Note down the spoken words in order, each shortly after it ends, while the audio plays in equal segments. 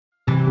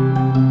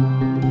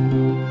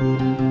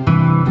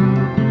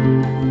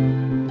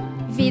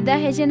vida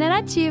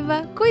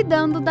regenerativa,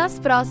 cuidando das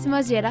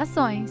próximas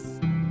gerações.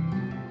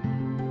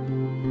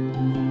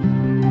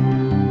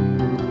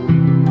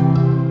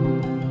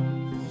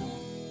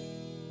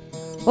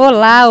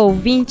 Olá,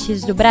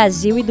 ouvintes do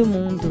Brasil e do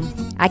mundo.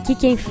 Aqui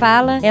quem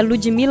fala é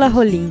Ludmilla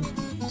Rolim.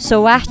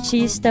 Sou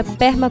artista,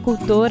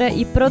 permacultora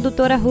e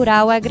produtora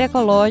rural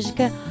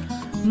agroecológica,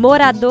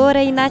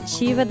 moradora e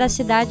nativa da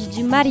cidade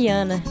de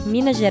Mariana,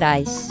 Minas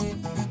Gerais.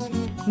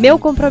 Meu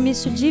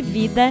compromisso de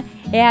vida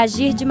é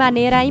agir de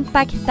maneira a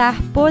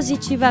impactar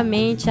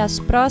positivamente as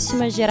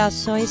próximas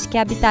gerações que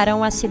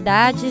habitarão as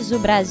cidades, o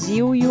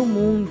Brasil e o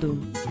mundo.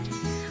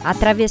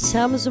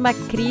 Atravessamos uma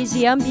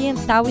crise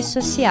ambiental e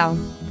social.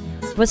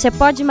 Você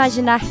pode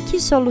imaginar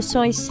que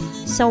soluções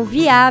são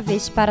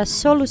viáveis para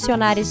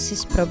solucionar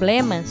esses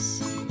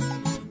problemas?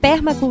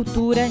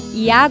 Permacultura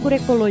e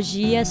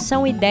agroecologia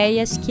são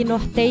ideias que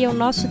norteiam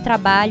nosso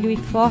trabalho e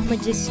forma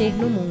de ser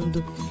no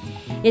mundo.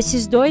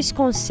 Esses dois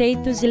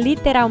conceitos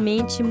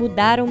literalmente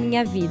mudaram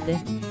minha vida.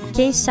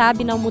 Quem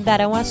sabe não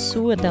mudarão a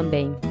sua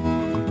também.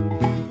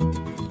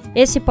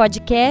 Esse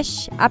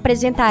podcast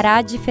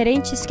apresentará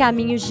diferentes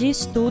caminhos de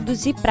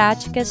estudos e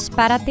práticas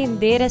para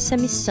atender essa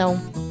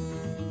missão.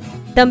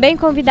 Também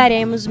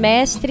convidaremos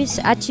mestres,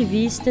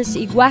 ativistas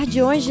e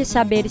guardiões de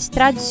saberes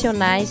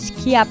tradicionais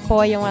que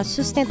apoiam a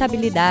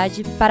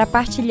sustentabilidade para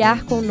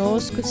partilhar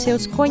conosco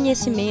seus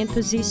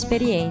conhecimentos e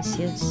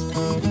experiências.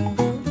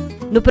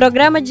 No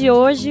programa de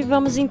hoje,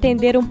 vamos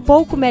entender um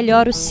pouco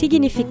melhor o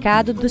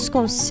significado dos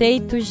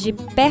conceitos de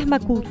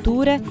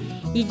permacultura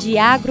e de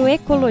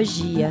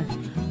agroecologia,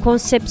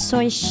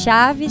 concepções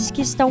chaves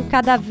que estão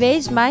cada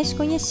vez mais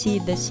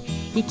conhecidas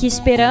e que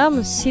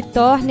esperamos se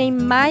tornem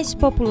mais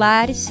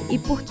populares e,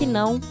 por que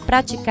não,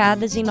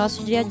 praticadas em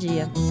nosso dia a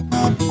dia.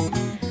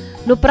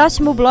 No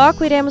próximo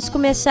bloco, iremos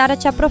começar a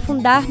te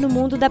aprofundar no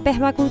mundo da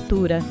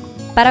permacultura.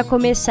 Para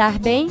começar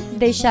bem,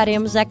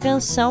 deixaremos a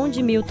canção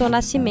de Milton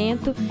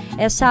Nascimento,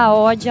 essa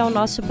ode ao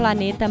nosso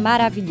planeta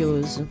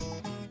maravilhoso.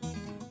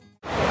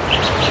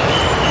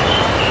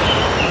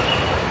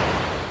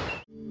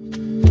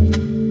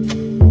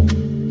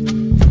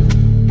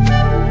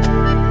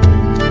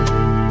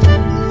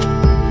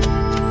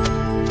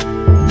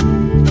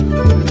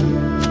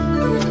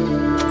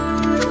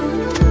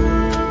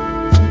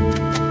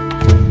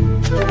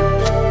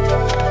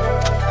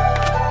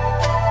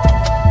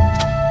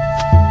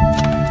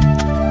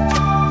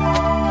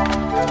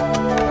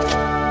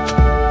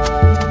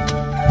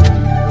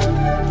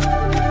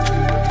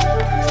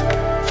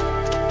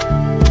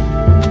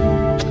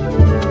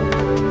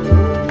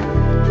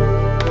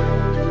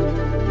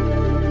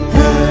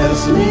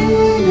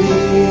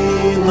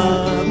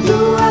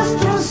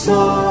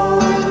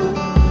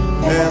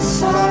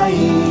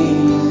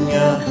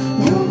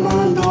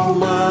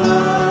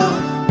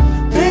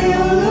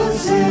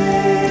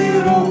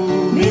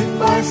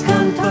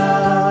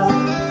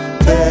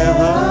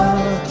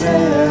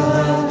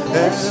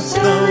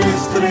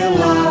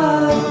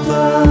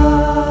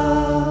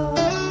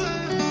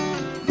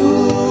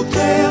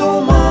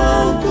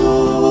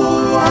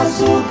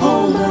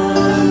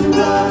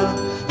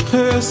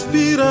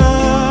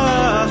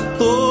 Respirar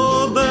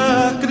toda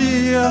a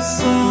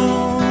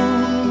criação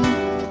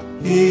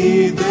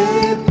e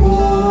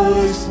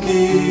depois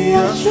que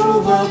a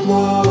chuva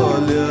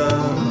molha,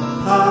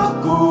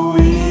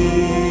 arco-íris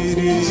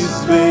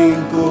vem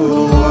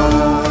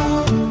coroar.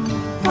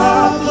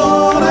 A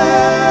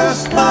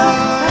floresta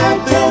é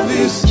teu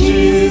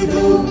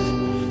vestido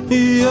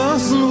e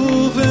as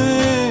nuvens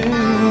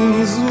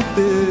o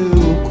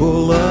teu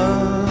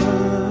colar.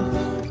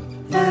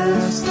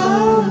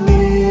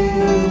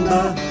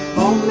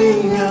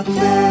 Minha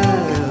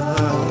terra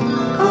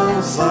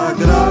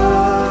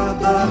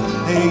consagrada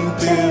em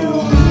teu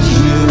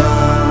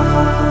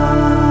girar.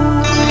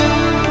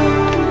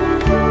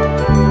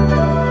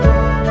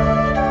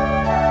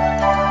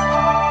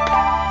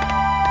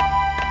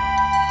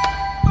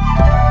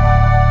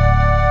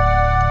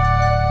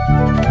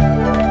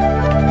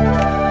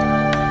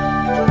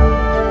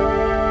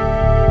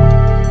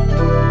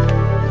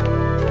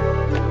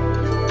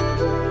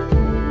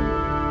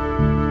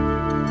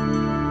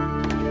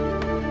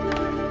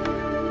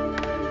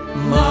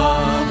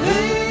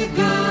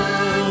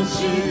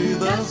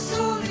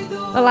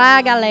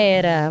 Olá,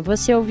 galera!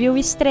 Você ouviu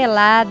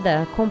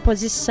Estrelada,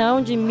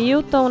 composição de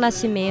Milton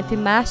Nascimento e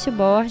Márcio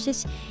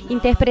Borges,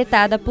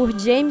 interpretada por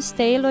James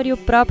Taylor e o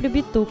próprio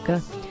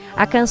Bituca.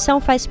 A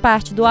canção faz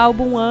parte do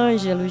álbum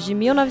Ângelos, de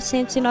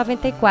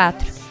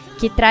 1994,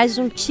 que traz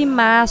um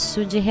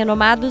timaço de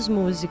renomados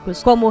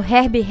músicos, como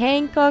Herbie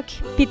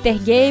Hancock, Peter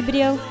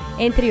Gabriel,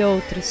 entre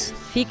outros.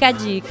 Fica a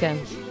dica.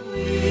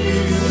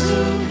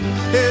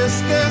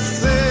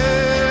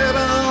 Esqueceram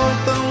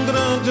tão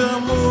grande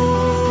amor.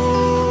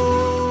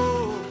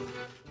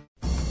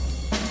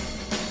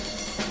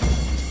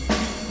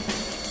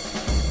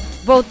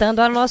 Voltando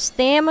ao nosso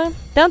tema,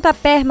 tanto a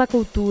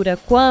permacultura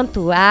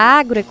quanto a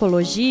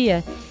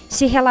agroecologia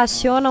se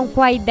relacionam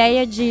com a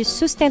ideia de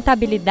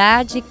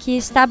sustentabilidade que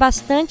está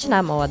bastante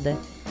na moda.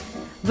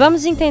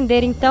 Vamos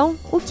entender então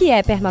o que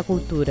é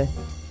permacultura.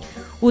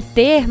 O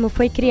termo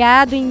foi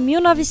criado em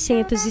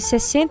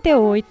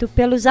 1968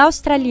 pelos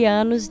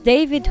australianos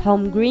David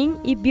Holmgreen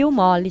e Bill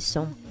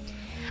Mollison.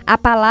 A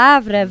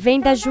palavra vem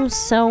da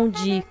junção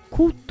de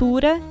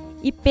cultura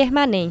e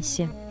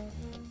permanência.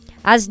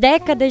 As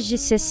décadas de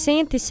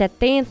 60 e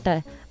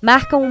 70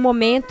 marcam um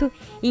momento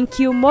em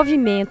que o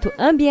movimento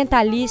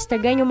ambientalista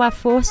ganha uma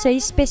força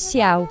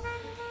especial,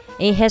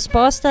 em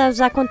resposta aos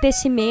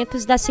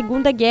acontecimentos da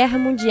Segunda Guerra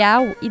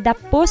Mundial e da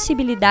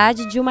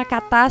possibilidade de uma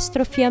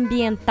catástrofe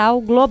ambiental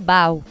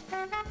global.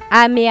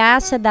 A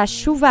ameaça da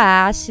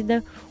chuva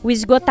ácida, o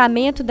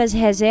esgotamento das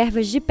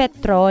reservas de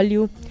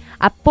petróleo,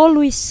 a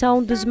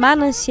poluição dos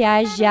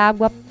mananciais de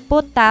água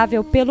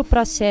potável pelo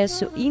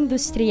processo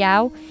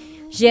industrial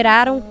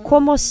geraram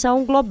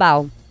comoção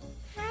global.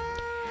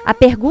 A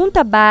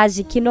pergunta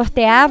base que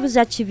norteava os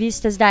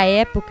ativistas da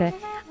época,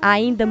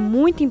 ainda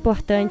muito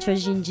importante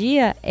hoje em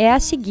dia, é a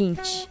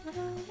seguinte: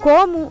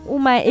 como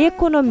uma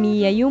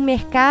economia e um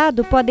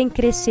mercado podem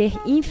crescer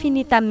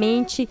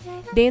infinitamente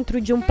dentro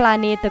de um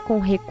planeta com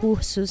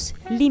recursos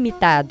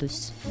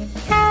limitados?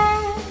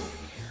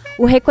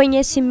 O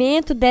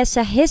reconhecimento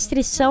dessa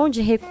restrição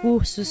de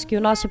recursos que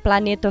o nosso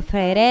planeta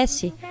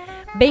oferece,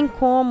 bem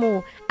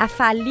como a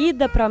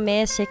falida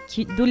promessa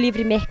do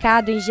livre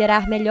mercado em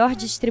gerar melhor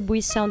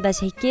distribuição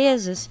das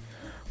riquezas,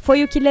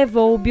 foi o que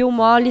levou Bill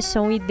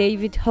Mollison e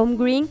David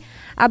Holmgreen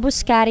a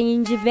buscarem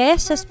em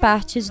diversas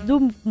partes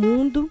do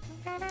mundo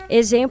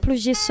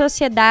exemplos de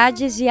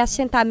sociedades e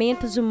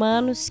assentamentos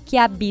humanos que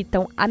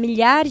habitam há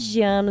milhares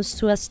de anos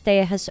suas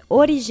terras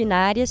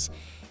originárias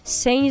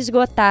sem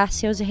esgotar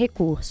seus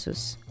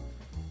recursos.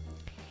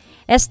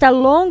 Esta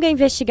longa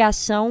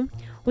investigação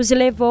os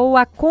levou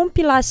à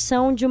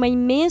compilação de uma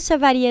imensa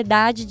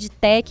variedade de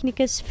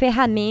técnicas,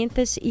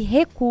 ferramentas e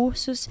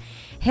recursos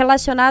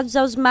relacionados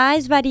aos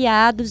mais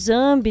variados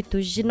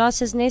âmbitos de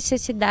nossas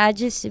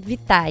necessidades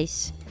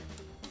vitais.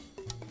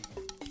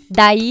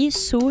 Daí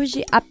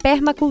surge a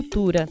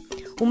permacultura,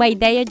 uma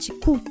ideia de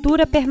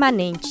cultura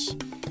permanente.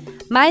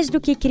 Mais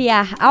do que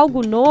criar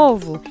algo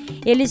novo,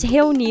 eles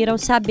reuniram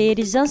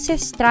saberes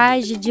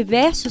ancestrais de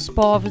diversos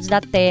povos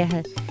da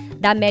Terra,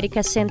 da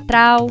América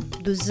Central,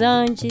 dos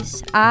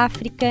Andes,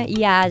 África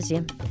e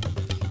Ásia.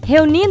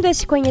 Reunindo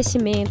esse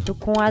conhecimento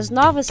com as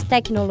novas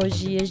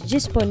tecnologias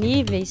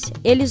disponíveis,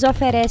 eles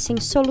oferecem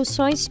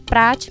soluções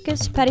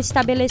práticas para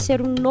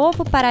estabelecer um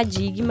novo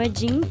paradigma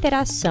de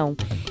interação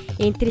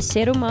entre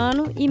ser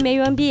humano e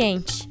meio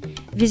ambiente,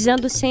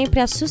 visando sempre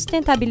a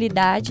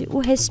sustentabilidade, o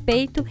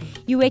respeito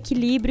e o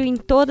equilíbrio em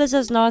todas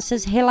as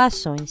nossas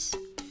relações.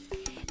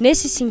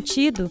 Nesse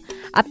sentido,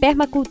 a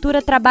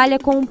permacultura trabalha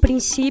com o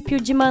princípio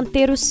de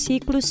manter os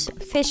ciclos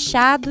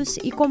fechados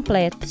e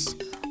completos,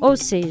 ou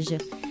seja,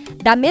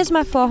 da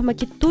mesma forma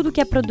que tudo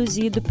que é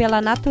produzido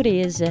pela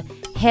natureza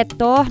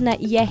retorna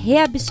e é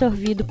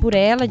reabsorvido por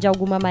ela de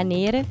alguma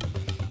maneira,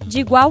 de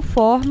igual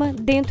forma,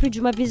 dentro de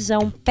uma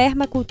visão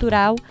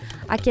permacultural,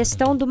 a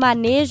questão do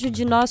manejo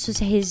de nossos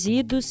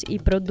resíduos e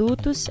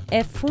produtos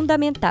é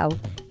fundamental,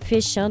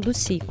 fechando os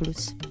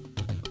ciclos.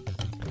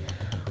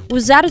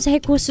 Usar os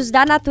recursos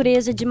da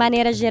natureza de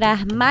maneira a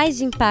gerar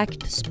mais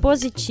impactos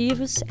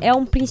positivos é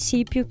um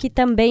princípio que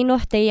também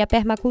norteia a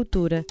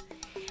permacultura.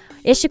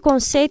 Este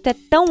conceito é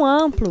tão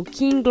amplo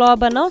que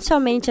engloba não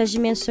somente as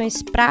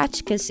dimensões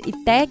práticas e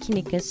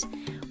técnicas,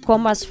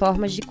 como as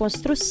formas de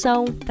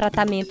construção,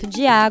 tratamento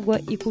de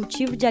água e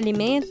cultivo de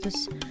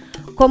alimentos,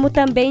 como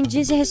também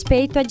diz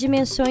respeito a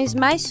dimensões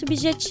mais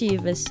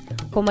subjetivas,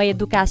 como a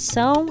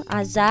educação,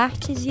 as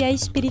artes e a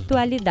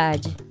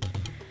espiritualidade.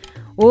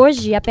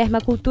 Hoje, a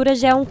permacultura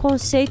já é um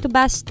conceito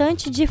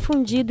bastante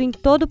difundido em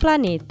todo o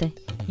planeta,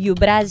 e o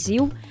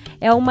Brasil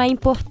é uma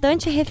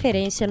importante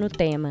referência no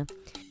tema.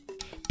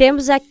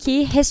 Temos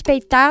aqui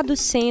respeitados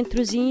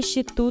centros e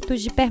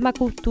institutos de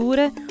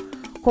permacultura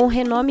com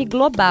renome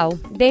global,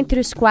 dentre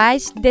os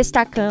quais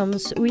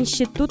destacamos o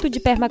Instituto de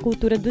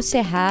Permacultura do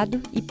Cerrado,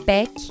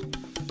 IPEC,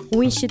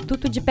 o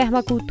Instituto de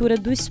Permacultura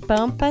dos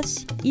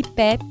Pampas,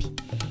 IPEP,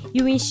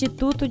 e o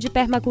Instituto de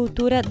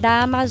Permacultura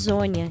da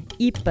Amazônia,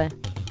 IPA,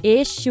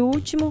 este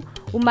último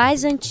o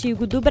mais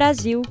antigo do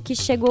Brasil, que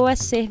chegou a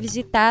ser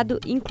visitado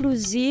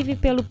inclusive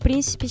pelo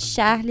príncipe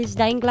Charles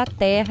da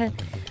Inglaterra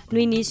no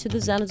início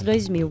dos anos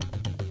 2000.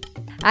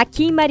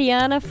 Aqui em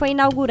Mariana foi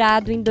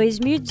inaugurado em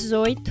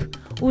 2018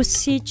 o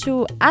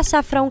sítio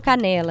Açafrão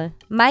Canela,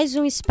 mais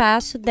um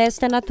espaço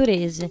desta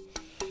natureza.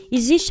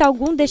 Existe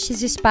algum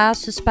destes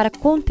espaços para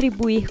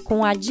contribuir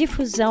com a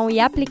difusão e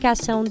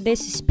aplicação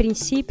desses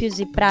princípios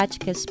e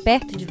práticas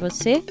perto de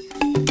você?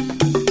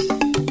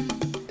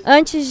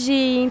 Antes de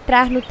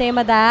entrar no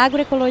tema da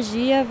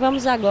agroecologia,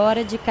 vamos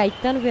agora de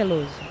Caetano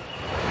Veloso.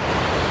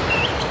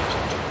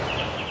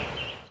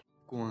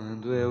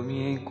 Quando eu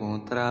me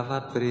encontrava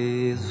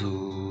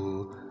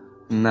preso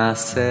na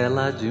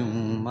cela de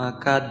uma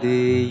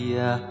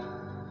cadeia,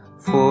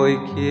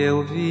 foi que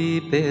eu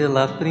vi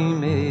pela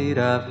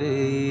primeira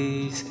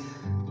vez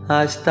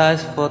as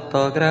tais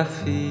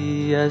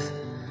fotografias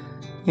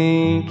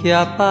em que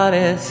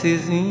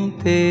apareces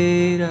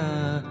inteira,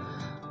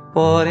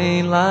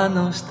 porém lá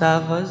não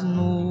estavas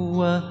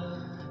nua,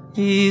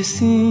 e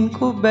se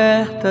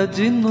encoberta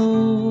de nuvens.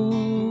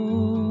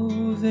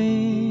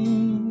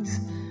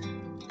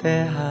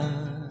 Terra,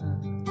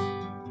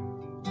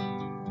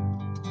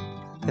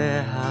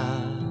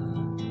 terra,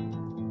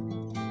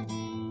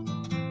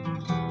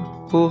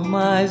 por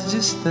mais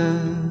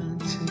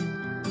distante,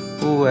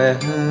 o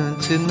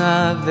errante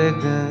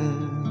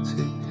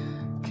navegante,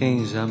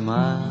 quem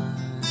jamais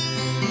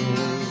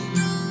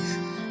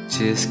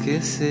te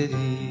esqueceria.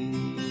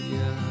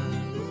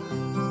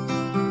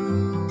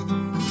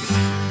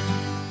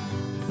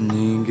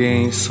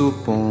 Ninguém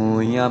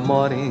supõe a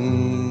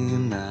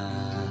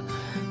morena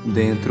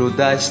dentro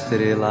da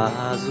estrela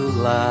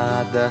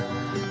azulada,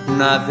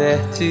 na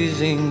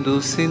vertigem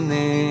do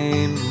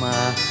cinema.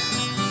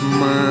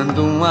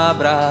 Mando um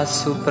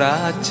abraço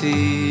pra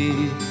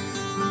ti,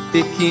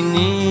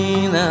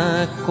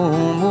 pequenina,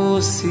 como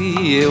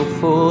se eu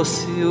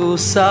fosse o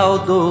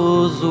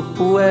saudoso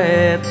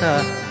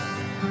poeta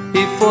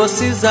e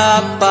fosses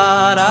a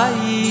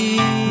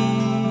Paraíba.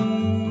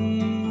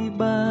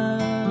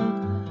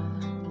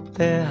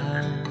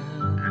 Terra,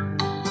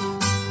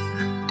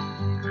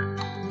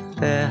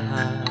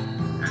 terra,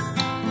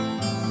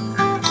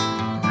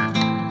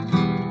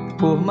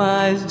 por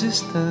mais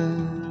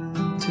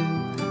distante,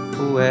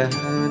 o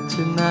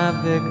errante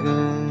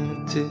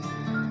navegante,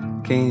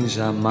 quem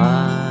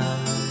jamais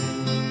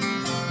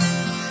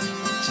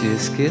te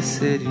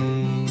esqueceria.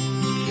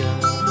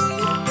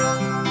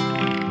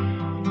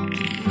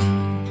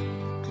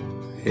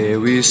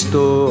 Eu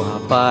estou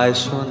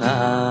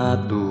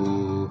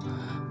apaixonado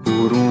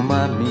por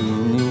uma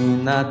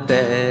menina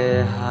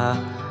terra,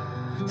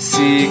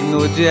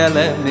 signo de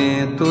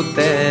elemento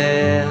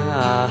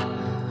terra.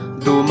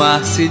 Do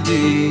mar se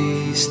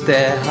diz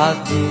terra à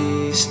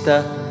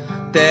vista,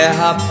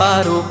 terra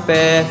para o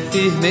pé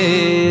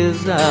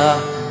firmeza,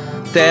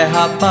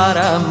 terra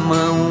para a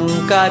mão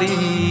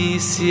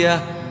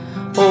carícia,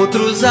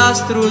 outros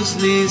astros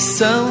lhe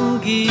são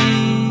guia.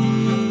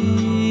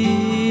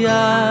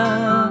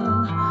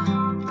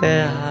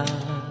 Terra,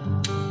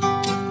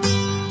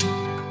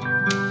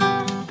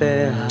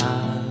 terra,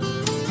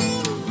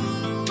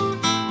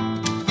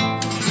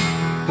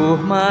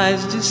 por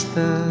mais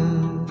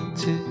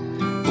distante,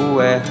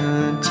 o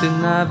errante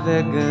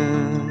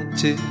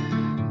navegante,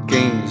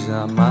 quem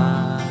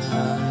jamais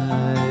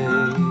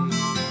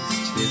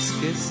te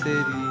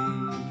esqueceria.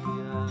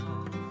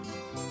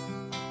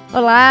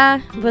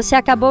 Olá, você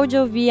acabou de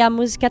ouvir a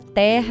música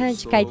Terra,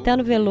 de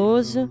Caetano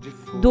Veloso,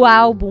 do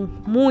álbum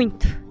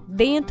Muito,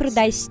 Dentro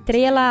da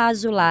Estrela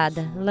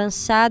Azulada,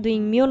 lançado em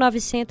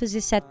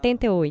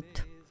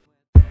 1978.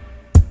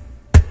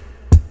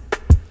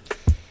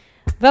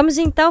 Vamos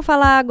então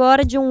falar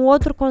agora de um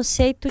outro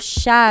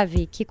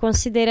conceito-chave que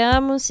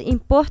consideramos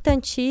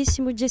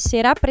importantíssimo de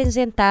ser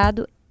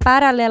apresentado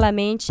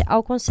paralelamente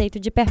ao conceito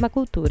de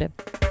permacultura.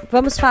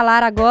 Vamos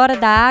falar agora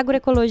da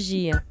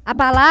agroecologia. A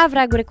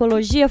palavra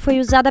agroecologia foi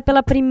usada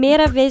pela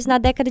primeira vez na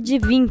década de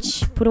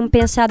 20 por um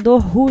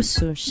pensador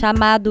russo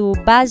chamado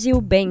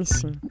Basil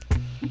Bensin.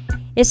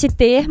 Esse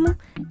termo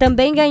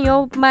também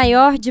ganhou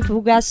maior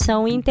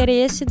divulgação e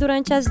interesse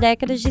durante as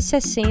décadas de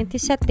 60 e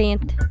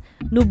 70,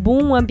 no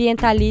boom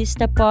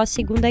ambientalista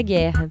pós-Segunda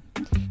Guerra.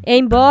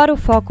 Embora o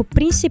foco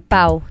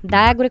principal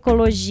da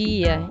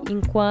agroecologia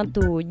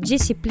enquanto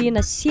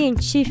disciplina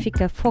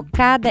científica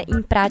focada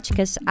em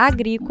práticas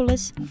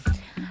agrícolas,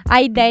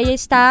 a ideia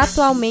está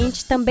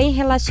atualmente também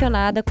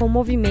relacionada com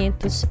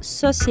movimentos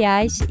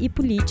sociais e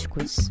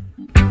políticos.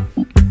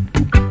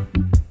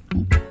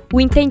 O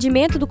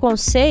entendimento do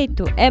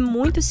conceito é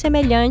muito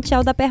semelhante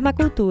ao da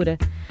permacultura.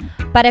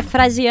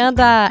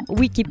 Parafraseando a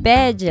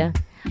Wikipédia,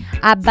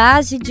 a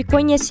base de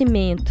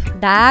conhecimento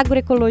da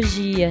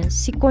agroecologia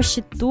se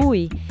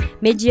constitui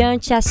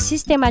mediante a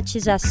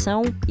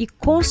sistematização e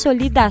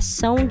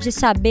consolidação de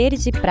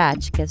saberes e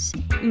práticas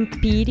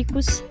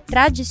empíricos,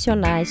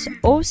 tradicionais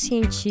ou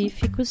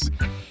científicos,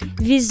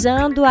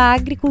 visando a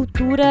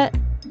agricultura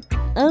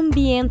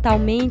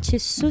ambientalmente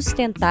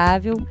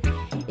sustentável,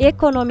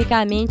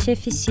 economicamente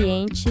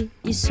eficiente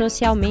e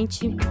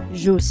socialmente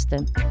justa.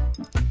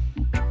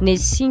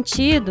 Nesse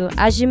sentido,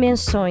 as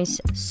dimensões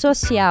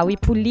social e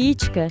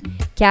política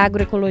que a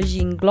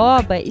agroecologia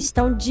engloba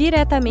estão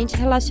diretamente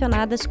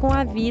relacionadas com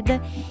a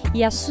vida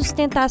e a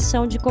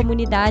sustentação de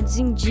comunidades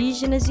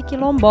indígenas e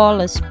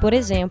quilombolas, por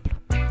exemplo.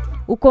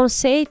 O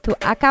conceito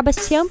acaba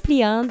se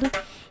ampliando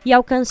e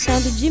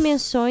alcançando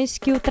dimensões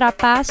que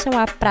ultrapassam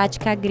a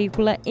prática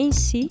agrícola em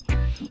si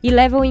e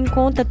levam em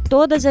conta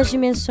todas as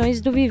dimensões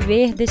do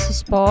viver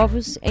desses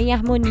povos em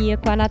harmonia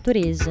com a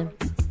natureza.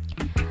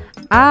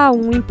 Há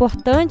um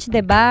importante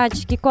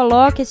debate que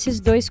coloca esses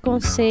dois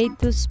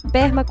conceitos,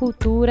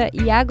 permacultura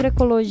e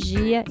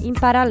agroecologia, em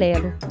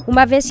paralelo,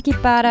 uma vez que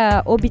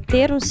para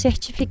obter um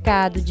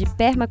certificado de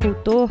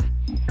permacultor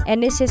é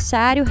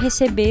necessário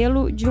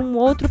recebê-lo de um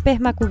outro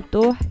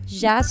permacultor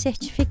já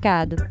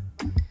certificado.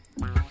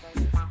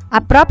 A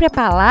própria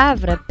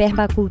palavra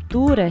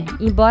permacultura,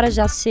 embora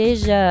já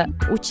seja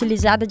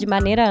utilizada de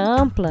maneira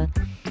ampla,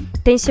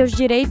 tem seus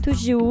direitos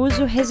de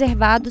uso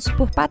reservados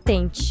por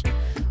patente,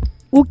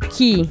 o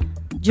que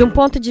de um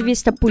ponto de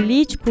vista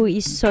político e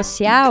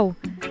social,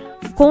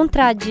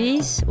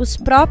 contradiz os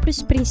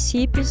próprios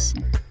princípios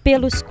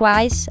pelos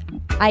quais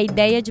a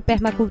ideia de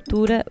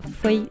permacultura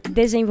foi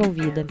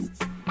desenvolvida.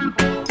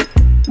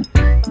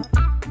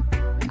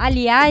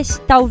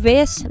 Aliás,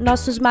 talvez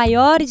nossos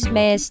maiores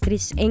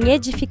mestres em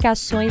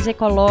edificações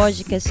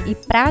ecológicas e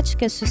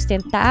práticas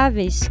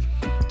sustentáveis,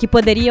 que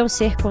poderiam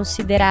ser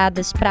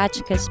consideradas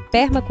práticas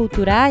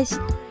permaculturais,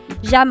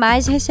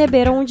 jamais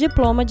receberam um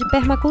diploma de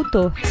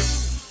permacultor.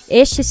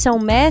 Estes são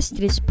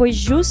mestres, pois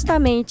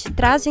justamente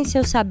trazem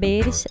seus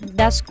saberes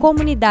das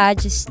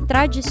comunidades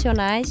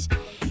tradicionais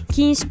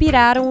que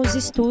inspiraram os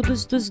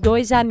estudos dos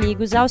dois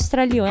amigos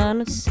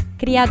australianos,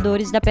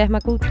 criadores da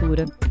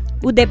permacultura.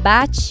 O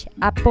debate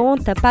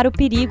aponta para o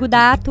perigo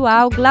da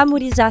atual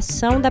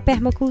glamorização da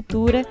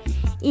permacultura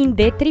em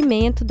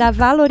detrimento da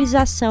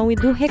valorização e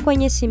do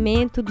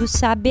reconhecimento do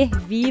saber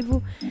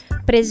vivo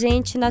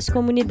presente nas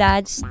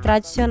comunidades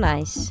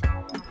tradicionais.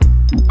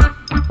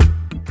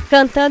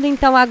 Cantando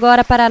então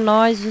agora para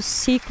nós os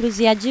ciclos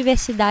e a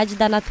diversidade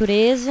da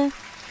natureza,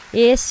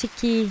 esse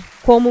que,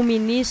 como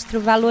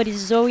ministro,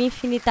 valorizou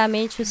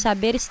infinitamente os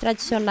saberes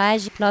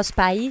tradicionais de nosso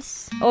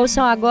país.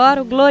 Ouçam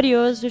agora o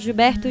glorioso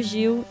Gilberto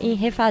Gil em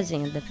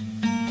Refazenda.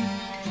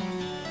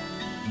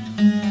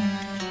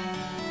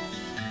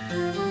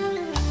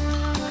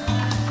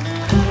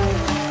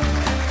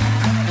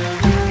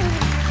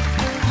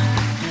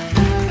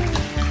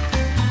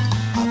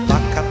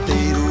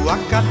 Abacateiro,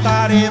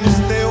 acataremos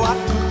teu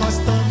ato, nós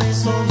também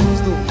somos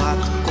do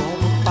mato,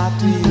 como o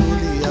pato e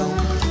o leão.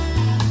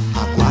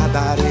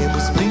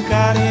 Aguardaremos,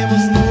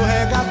 brincaremos no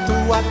regato,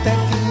 até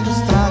que nos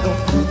tragam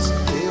frutos,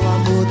 teu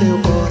amor, teu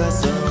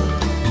coração.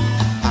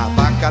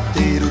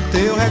 Abacateiro,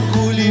 teu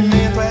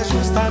recolhimento é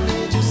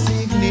justamente o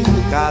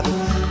significado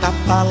da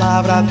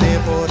palavra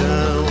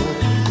temporão.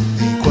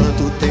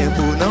 Enquanto o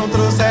tempo não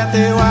trouxer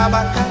teu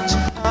abacate,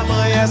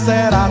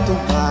 amanhecerá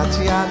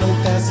tomate,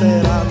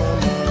 anoitecerá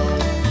mamão.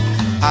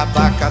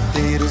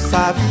 Abacateiro,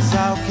 sabes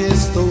ao que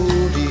estou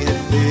me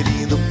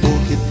referindo,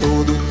 porque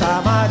todo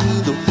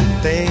tamarindo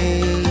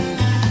tem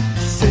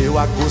seu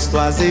agosto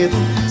azedo,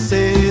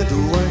 cedo,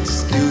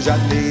 antes que o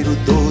janeiro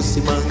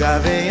doce manga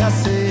venha a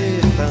ser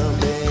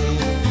também.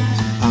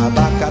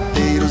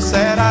 Abacateiro,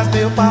 serás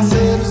meu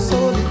parceiro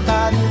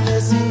solitário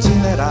nesse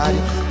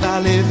itinerário da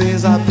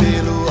leveza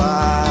pelo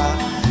ar.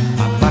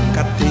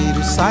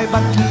 Abacateiro,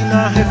 saiba que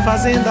na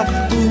refazenda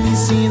tu me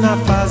ensina a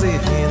fazer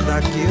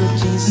renda, que eu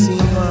te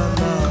ensino a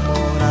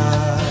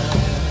namorar.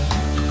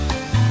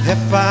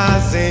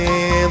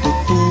 Refazendo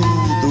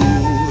tudo,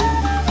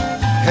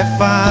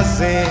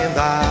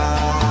 refazenda,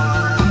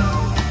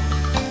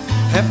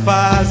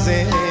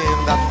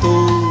 refazenda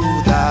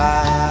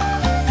toda,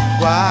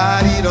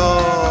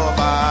 Guariroba.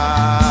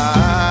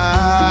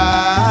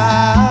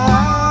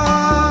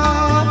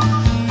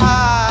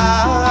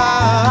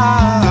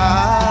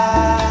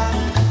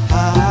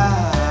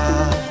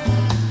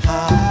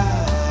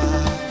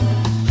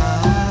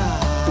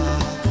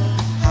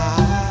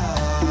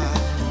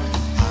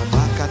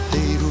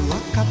 Abacateiro,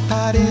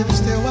 acataremos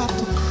teu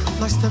ato,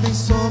 nós também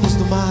somos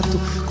do mato,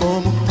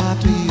 como o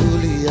pato e o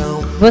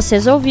leão.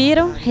 Vocês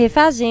ouviram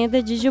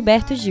Refazenda de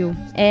Gilberto Gil.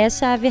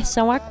 Essa é a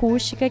versão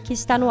acústica que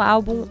está no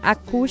álbum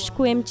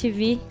Acústico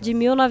MTV de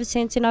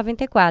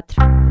 1994.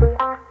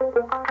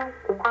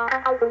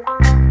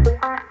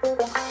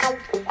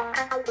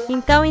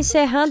 Então,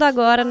 encerrando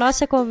agora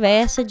nossa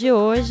conversa de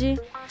hoje,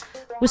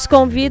 os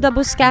convido a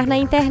buscar na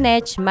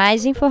internet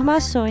mais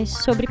informações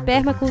sobre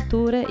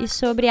permacultura e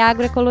sobre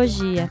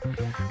agroecologia.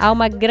 Há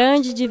uma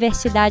grande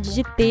diversidade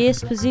de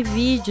textos e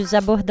vídeos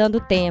abordando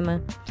o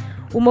tema.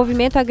 O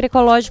movimento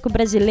agroecológico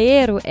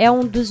brasileiro é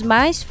um dos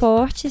mais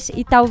fortes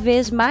e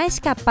talvez mais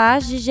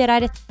capaz de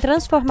gerar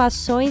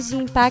transformações e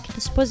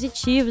impactos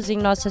positivos em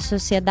nossa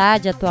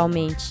sociedade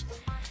atualmente.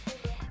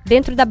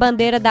 Dentro da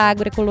bandeira da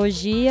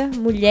agroecologia,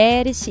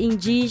 mulheres,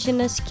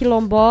 indígenas,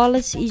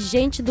 quilombolas e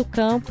gente do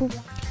campo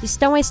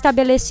estão a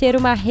estabelecer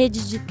uma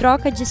rede de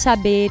troca de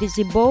saberes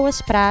e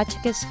boas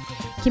práticas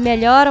que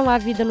melhoram a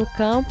vida no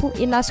campo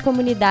e nas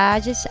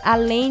comunidades,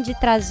 além de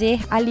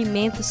trazer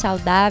alimentos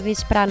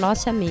saudáveis para a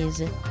nossa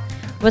mesa.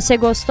 Você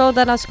gostou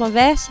da nossa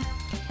conversa?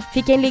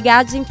 Fiquem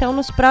ligados então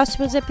nos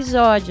próximos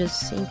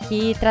episódios, em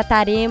que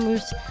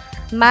trataremos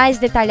mais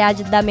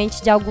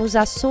detalhadamente de alguns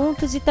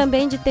assuntos e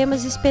também de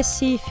temas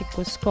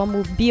específicos,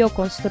 como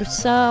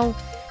bioconstrução,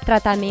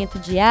 tratamento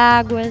de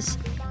águas,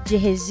 de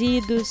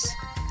resíduos,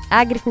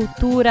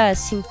 agricultura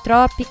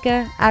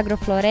sintrópica,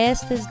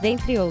 agroflorestas,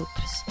 dentre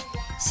outros.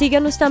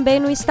 Siga-nos também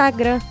no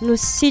Instagram, no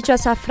sítio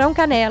Açafrão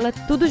Canela,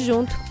 tudo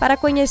junto, para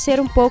conhecer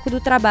um pouco do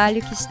trabalho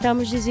que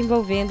estamos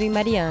desenvolvendo em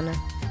Mariana.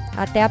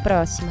 Até a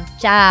próxima.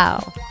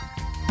 Tchau!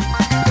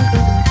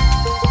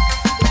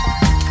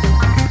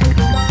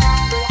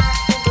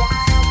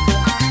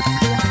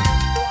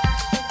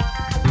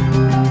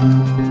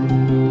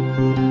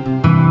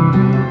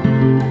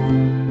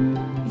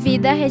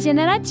 Vida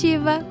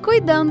regenerativa,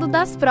 cuidando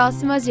das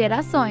próximas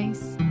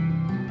gerações.